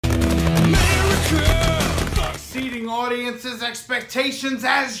audience's expectations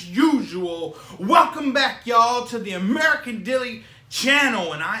as usual. Welcome back, y'all, to the American Dilly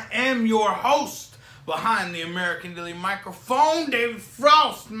channel, and I am your host behind the American Dilly microphone, David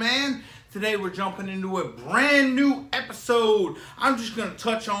Frost, man. Today we're jumping into a brand new episode. I'm gonna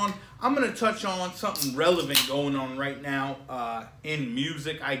touch on something relevant going on right now in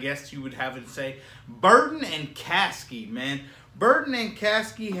music, I guess you would have it say. Burden and Caskey, man. Burden and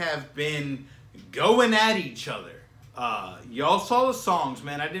Caskey have been going at each other. Y'all saw the songs,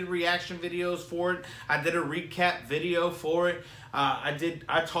 man. I did reaction videos for it. I did a recap video for it.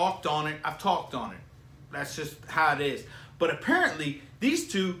 I talked on it. I've talked on it. That's just how it is. But apparently, these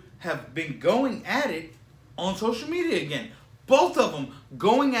two have been going at it on social media again. Both of them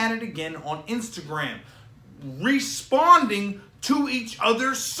going at it again on Instagram, responding to each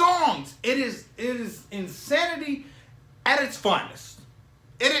other's songs. It is insanity at its finest.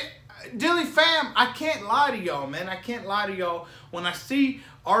 Dilly fam, I can't lie to y'all, man. I can't lie to y'all. When I see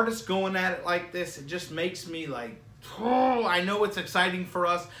artists going at it like this, it just makes me like, oh, I know it's exciting for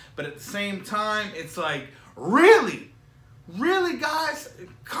us, but at the same time, it's like, really? Really, guys?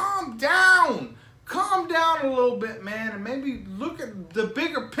 Calm down. Calm down a little bit, man, and maybe look at the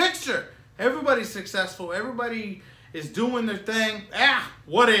bigger picture. Everybody's successful. Everybody is doing their thing.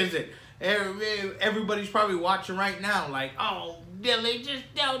 What is it? Everybody's probably watching right now like, oh, Dilly,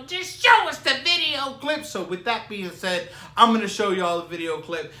 just show us the video clip. So with that being said, I'm going to show y'all the video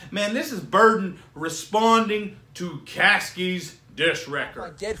clip. Man, this is Burden responding to Caskey's diss record. My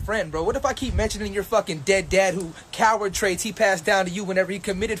dead friend, bro. What if I keep mentioning your fucking dead dad who coward traits he passed down to you whenever he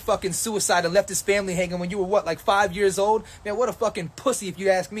committed fucking suicide and left his family hanging when you were, what, like 5 years old? Man, what a fucking pussy if you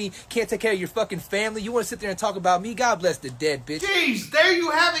ask me. Can't take care of your fucking family. You want to sit there and talk about me? God bless the dead, bitch. Jeez, there you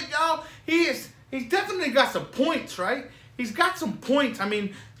have it, y'all. He's definitely got some points, right? He's got some points. I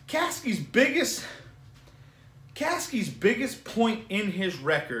mean, Caskey's biggest point in his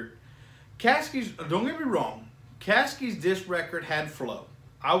record, don't get me wrong, Caskey's diss record had flow.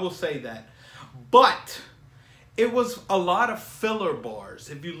 I will say that. But it was a lot of filler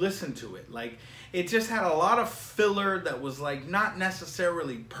bars if you listen to it. Like, it just had a lot of filler that was like not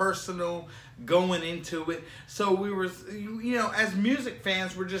necessarily personal going into it. So we were, you know, as music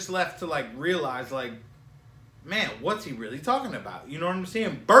fans, we're just left to like realize like, man, what's he really talking about? You know what I'm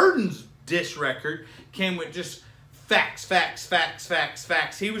saying? Burden's diss record came with just facts.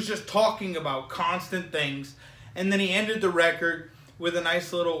 He was just talking about constant things. And then he ended the record with a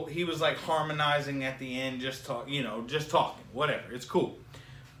nice little, he was like harmonizing at the end, just talking, whatever. It's cool.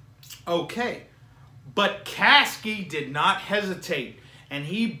 Okay. But Caskey did not hesitate, and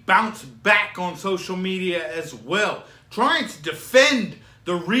he bounced back on social media as well, trying to defend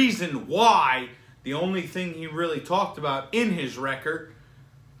the reason why the only thing he really talked about in his record,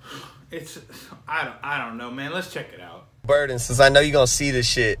 I don't know, man. Let's check it out. Burden, since I know you're going to see this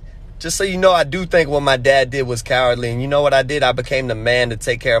shit, just so you know, I do think what my dad did was cowardly. And you know what I did? I became the man to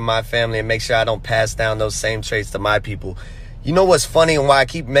take care of my family and make sure I don't pass down those same traits to my people. You know what's funny and why I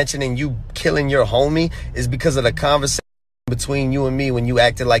keep mentioning you killing your homie is because of the conversation between you and me when you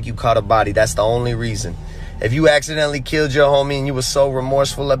acted like you caught a body. That's the only reason. If you accidentally killed your homie and you were so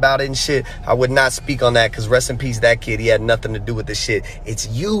remorseful about it and shit, I would not speak on that, because rest in peace, that kid. He had nothing to do with this shit. It's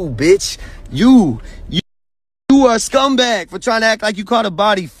you, bitch. You are a scumbag for trying to act like you caught a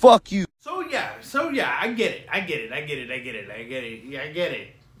body. Fuck you. So yeah, I get it. I get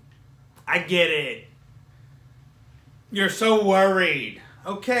it. You're so worried.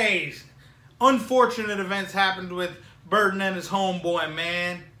 Okay. Unfortunate events happened with Burden and his homeboy,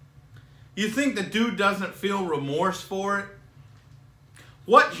 man. You think the dude doesn't feel remorse for it?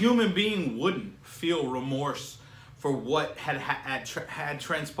 What human being wouldn't feel remorse for what had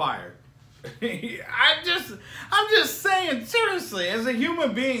transpired? I'm just saying, seriously, as a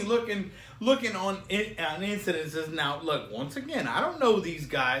human being looking on incidences. Now, look, once again, I don't know these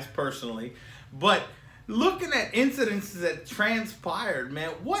guys personally, but looking at incidences that transpired, man,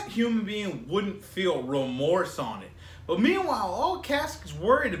 what human being wouldn't feel remorse on it? But meanwhile, all Caskey's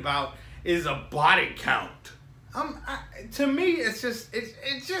worried about is a body count. To me, it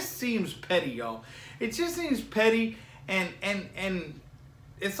just seems petty, y'all. It just seems petty, and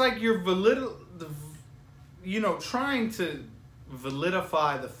it's like you're trying to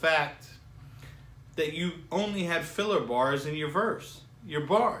validify the fact that you only had filler bars in your verse, your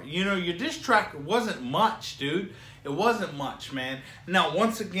bar. You know, your diss track wasn't much, dude. It wasn't much, man. Now,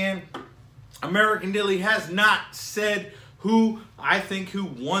 once again, American Dilly has not said who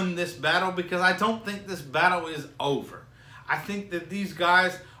won this battle, because I don't think this battle is over. I think that these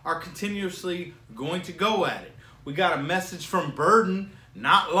guys are continuously going to go at it. We got a message from Burden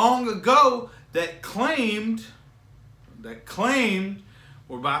not long ago that claimed that claimed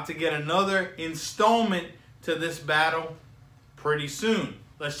we're about to get another installment to this battle pretty soon.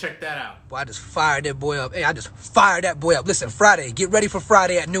 Let's check that out. Boy, I just fired that boy up. Hey, I just fired that boy up. Listen, Friday. Get ready for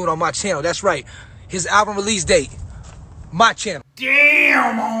Friday at noon on my channel. That's right. His album release date. My channel.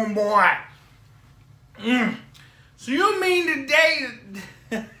 Damn, homeboy. So you mean today...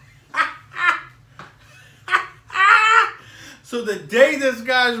 So the day this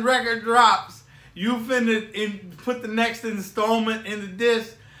guy's record drops, you finna put the next installment in the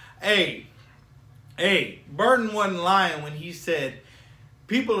disc? Hey, Burden wasn't lying when he said,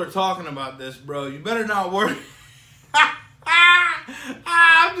 people are talking about this, bro. You better not worry.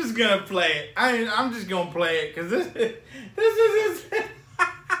 I'm just gonna play it. I'm just gonna play it because this is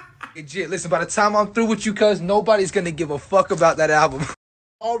Legit. Listen, by the time I'm through with you, cuz nobody's gonna give a fuck about that album.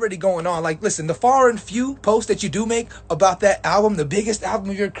 Already going on. Like, listen, the far and few posts that you do make about that album, the biggest album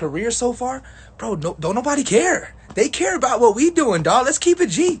of your career so far, bro, don't nobody care. They care about what we doing, dog. Let's keep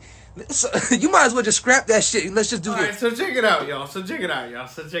it G. So, you might as well just scrap that shit and let's just do this. All right, so check it out, y'all. So check it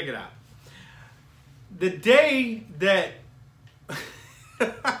out. The day that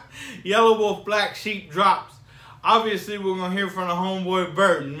Yellow Wolf Black Sheep drops, obviously we're going to hear from the homeboy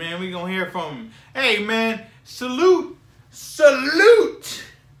Burden, man. We're going to hear from him. Hey, man, salute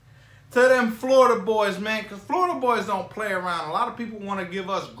to them Florida boys, man, because Florida boys don't play around. A lot of people want to give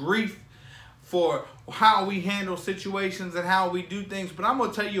us grief for how we handle situations and how we do things, but I'm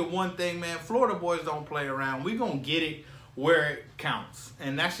going to tell you one thing, man. Florida boys don't play around. We going to get it where it counts,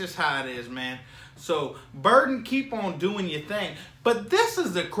 and that's just how it is, man. So, Burden, keep on doing your thing. But this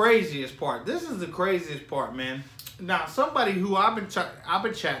is the craziest part. Man. Now, somebody who I've been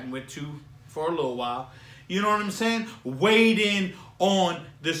chatting with too for a little while, you know what I'm saying, weighed in on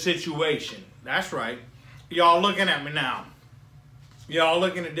the situation. That's right. Y'all looking at me now. Y'all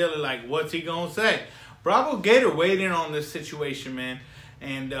looking at Dilly like, what's he gonna say? Bravo Gator weighed in on this situation, man.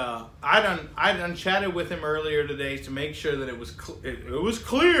 And I done chatted with him earlier today to make sure that it was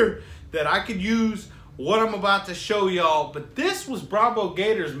clear that I could use what I'm about to show y'all. But this was Bravo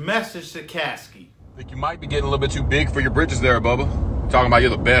Gator's message to Caskey. I think you might be getting a little bit too big for your britches there, Bubba. Talking about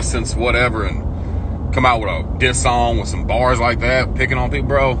you're the best since whatever and come out with a diss song with some bars like that, picking on people,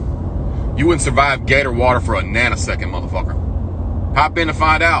 bro. You wouldn't survive Gator water for a nanosecond, motherfucker. Hop in to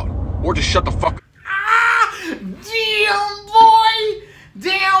find out. Or just shut the fuck up.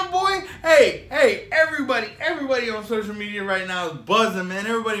 Damn, boy. Hey, everybody on social media right now is buzzing, man.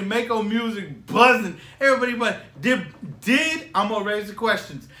 Everybody Mako music buzzing. Everybody, but I'm going to raise the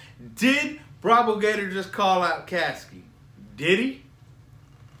questions. Did Bravo Gator just call out Caskey? Did he?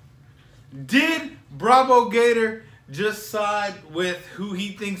 Did Bravo Gator just side with who he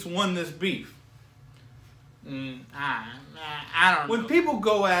thinks won this beef? I don't know. When people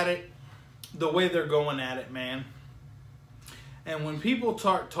go at it the way they're going at it, man, and when people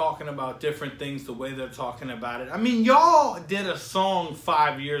start talking about different things the way they're talking about it, I mean, y'all did a song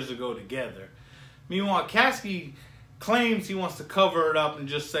 5 years ago together. Meanwhile, Caskey claims he wants to cover it up and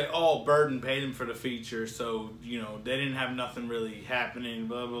just say, oh, Burden paid him for the feature, so, you know, they didn't have nothing really happening,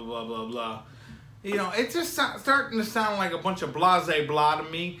 blah, blah, blah, blah, blah. You know, it's just starting to sound like a bunch of blase blah to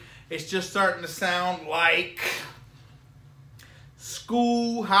me. It's just starting to sound like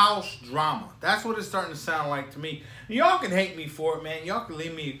schoolhouse drama. That's what it's starting to sound like to me. Y'all can hate me for it, man. Y'all can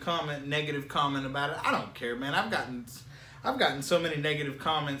leave me a comment, negative comment about it. I don't care, man. I've gotten so many negative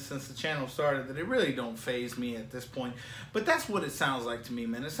comments since the channel started that it really don't faze me at this point. But that's what it sounds like to me,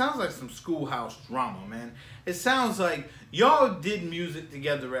 man. It sounds like some schoolhouse drama, man. It sounds like y'all did music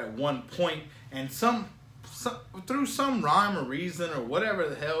together at one point, and through some rhyme or reason or whatever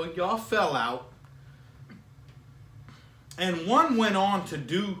the hell, y'all fell out. And one went on to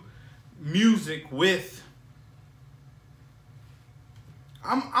do music with,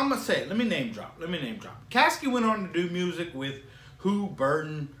 I'm going to say it. Let me name drop. Caskey went on to do music with who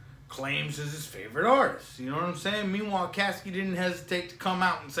Burden claims is his favorite artist. You know what I'm saying? Meanwhile, Caskey didn't hesitate to come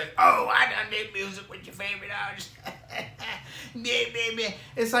out and say, oh, I done did music with your favorite artist.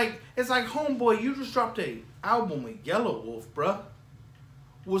 It's like, homeboy, you just dropped an album with Yellow Wolf, bruh.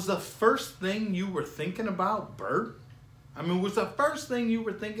 Was the first thing you were thinking about Bird? I mean, was the first thing you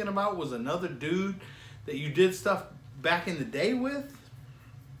were thinking about was another dude that you did stuff back in the day with?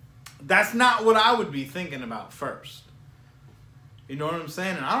 That's not what I would be thinking about first. You know what I'm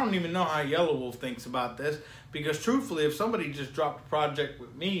saying? And I don't even know how Yellow Wolf thinks about this, because truthfully, if somebody just dropped a project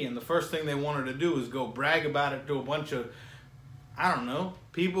with me and the first thing they wanted to do is go brag about it to a bunch of, I don't know,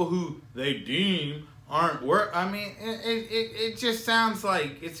 people who they deem aren't work. I mean, it just sounds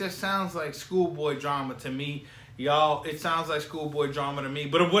like schoolboy drama to me. Y'all, it sounds like schoolboy drama to me,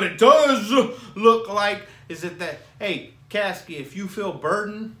 but what it does look like is that, hey, Caskey, if you feel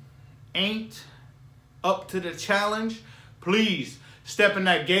burden ain't up to the challenge, please step in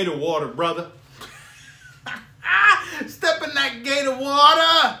that gator water, brother. Step in that gator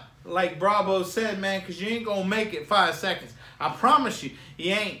water. Like Bravo said, man, because you ain't going to make it 5 seconds. I promise you,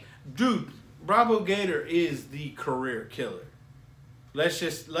 you ain't. Dude, Bravo Gator is the career killer. Let's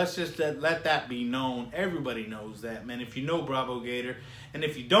just let that be known. Everybody knows that, man. If you know Bravo Gator, and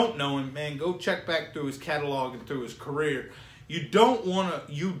if you don't know him, man, go check back through his catalog and through his career. You don't want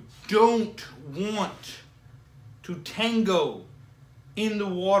to tango in the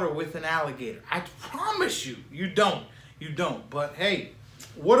water with an alligator. I promise you, you don't. But hey,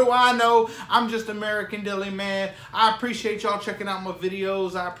 what do I know? I'm just American Dilly, man. I appreciate y'all checking out my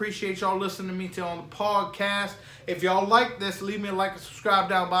videos. I appreciate y'all listening to me on the podcast. If y'all like this, leave me a like and subscribe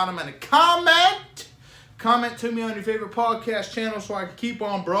down bottom and a comment. Comment to me on your favorite podcast channel so I can keep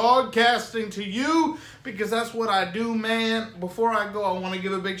on broadcasting to you, because that's what I do, man. Before I go, I want to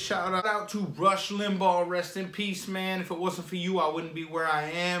give a big shout out to Rush Limbaugh. Rest in peace, man. If it wasn't for you, I wouldn't be where I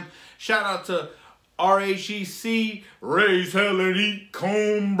am. Shout out to RHEC, raise hell and eat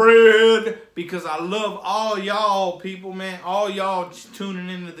cornbread, because I love all y'all people, man. All y'all tuning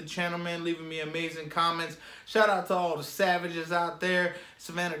into the channel, man, leaving me amazing comments. Shout out to all the savages out there.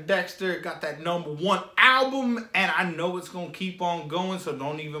 Savannah Dexter got that #1 album, and I know it's going to keep on going, so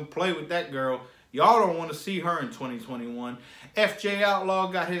don't even play with that girl. Y'all don't want to see her in 2021. FJ Outlaw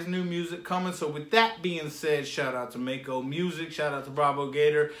got his new music coming. So with that being said, shout out to Mako Music. Shout out to Bravo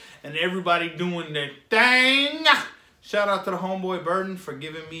Gator and everybody doing their thing. Shout out to the homeboy Burden for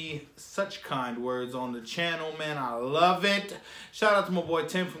giving me such kind words on the channel, man. I love it. Shout out to my boy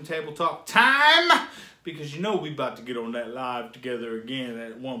Tim from Table Talk Time, because you know we about to get on that live together again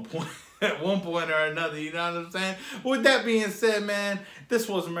at one point. At one point or another, you know what I'm saying? With that being said, man, this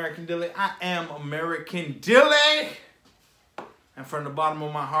was American Dilly. I am American Dilly. And from the bottom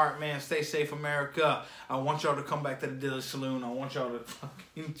of my heart, man, stay safe, America. I want y'all to come back to the Dilly Saloon. I want y'all to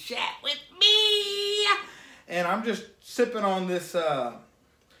fucking chat with me. And I'm just sipping on this Bud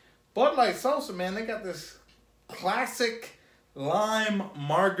Light Salsa, man. They got this classic lime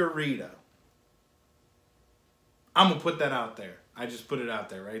margarita. I'm going to put that out there. I just put it out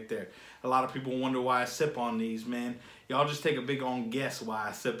there, right there. A lot of people wonder why I sip on these, man. Y'all just take a big on guess why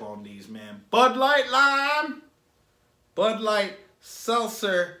I sip on these, man. Bud Light Lime. Bud Light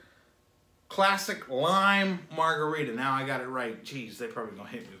Seltzer Classic Lime Margarita. Now I got it right. Jeez, they probably going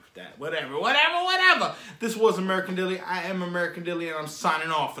to hit me with that. Whatever. This was American Dilly. I am American Dilly, and I'm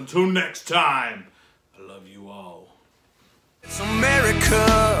signing off. Until next time, I love you all. It's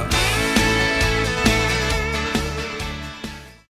America.